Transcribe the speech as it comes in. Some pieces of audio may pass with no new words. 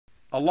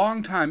A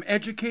longtime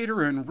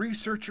educator and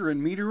researcher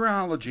in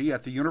meteorology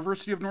at the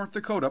University of North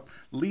Dakota,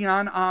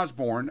 Leon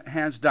Osborne,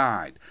 has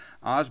died.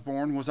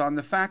 Osborne was on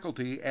the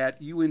faculty at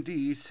UND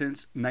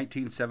since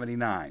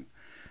 1979.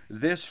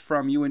 This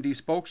from UND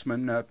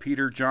spokesman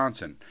Peter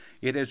Johnson.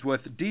 It is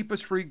with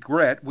deepest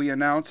regret we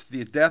announce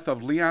the death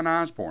of Leon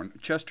Osborne,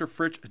 Chester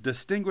Fritz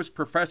Distinguished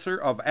Professor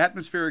of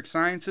Atmospheric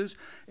Sciences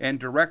and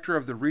Director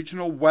of the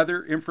Regional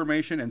Weather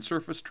Information and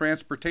Surface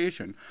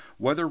Transportation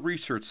Weather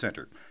Research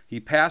Center. He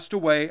passed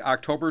away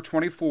October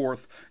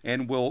 24th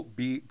and will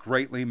be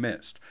greatly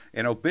missed.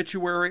 An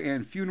obituary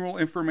and funeral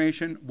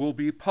information will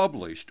be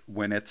published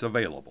when it's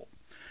available.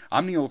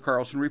 I'm Neil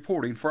Carlson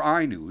reporting for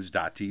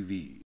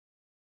iNews.TV.